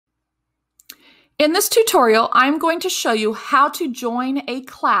In this tutorial, I'm going to show you how to join a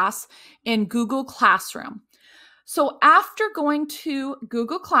class in Google Classroom. So after going to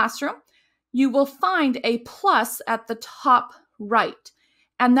Google Classroom, you will find a plus at the top right,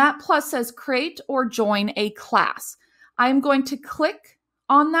 and that plus says create or join a class. I'm going to click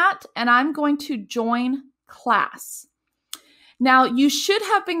on that and I'm going to join class. Now, you should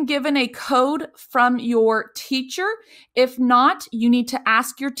have been given a code from your teacher. If not, you need to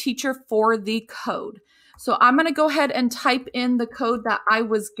ask your teacher for the code. So I'm going to go ahead and type in the code that I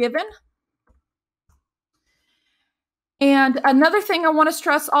was given. And another thing I want to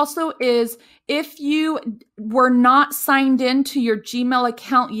stress also is if you were not signed in to your Gmail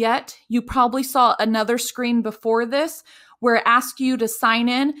account yet, you probably saw another screen before this where it asks you to sign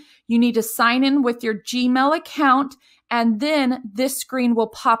in. You need to sign in with your Gmail account, and then this screen will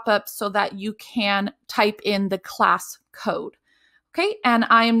pop up so that you can type in the class code. Okay, and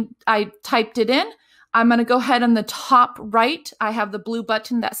I typed it in. I'm going to go ahead on the top right. I have the blue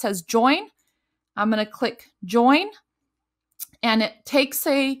button that says join. I'm going to click join, and it takes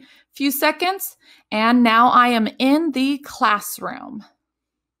a few seconds, and now I am in the classroom.